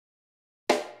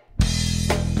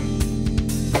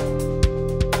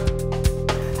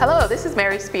Hello, this is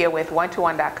Mary Spio with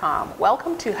 121.com.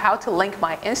 Welcome to how to link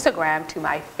my Instagram to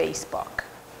my Facebook.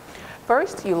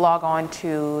 First, you log on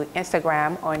to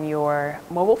Instagram on your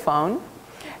mobile phone,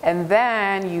 and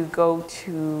then you go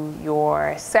to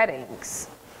your settings.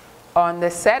 On the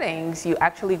settings, you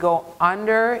actually go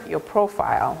under your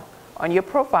profile. On your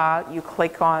profile, you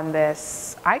click on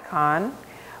this icon,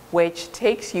 which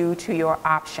takes you to your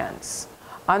options.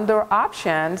 Under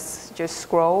options, just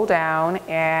scroll down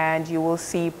and you will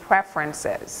see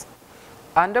preferences.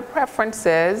 Under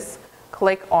preferences,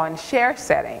 click on share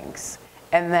settings.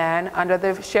 And then under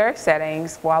the share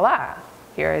settings, voila,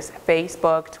 here's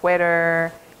Facebook,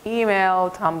 Twitter,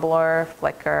 email, Tumblr,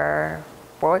 Flickr,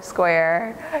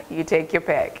 Foursquare, you take your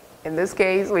pick. In this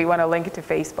case, we want to link it to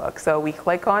Facebook. So we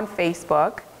click on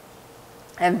Facebook,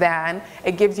 and then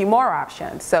it gives you more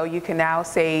options. So you can now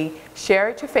say, share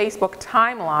it to Facebook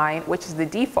timeline, which is the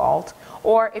default,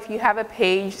 or if you have a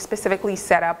page specifically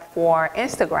set up for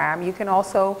Instagram, you can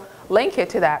also link it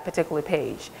to that particular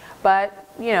page. But,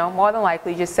 you know, more than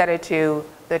likely just set it to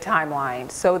the timeline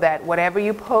so that whatever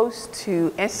you post to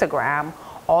Instagram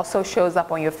also shows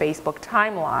up on your Facebook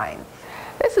timeline.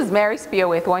 This is Mary Spio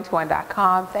with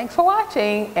 121.com. Thanks for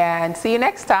watching and see you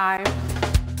next time.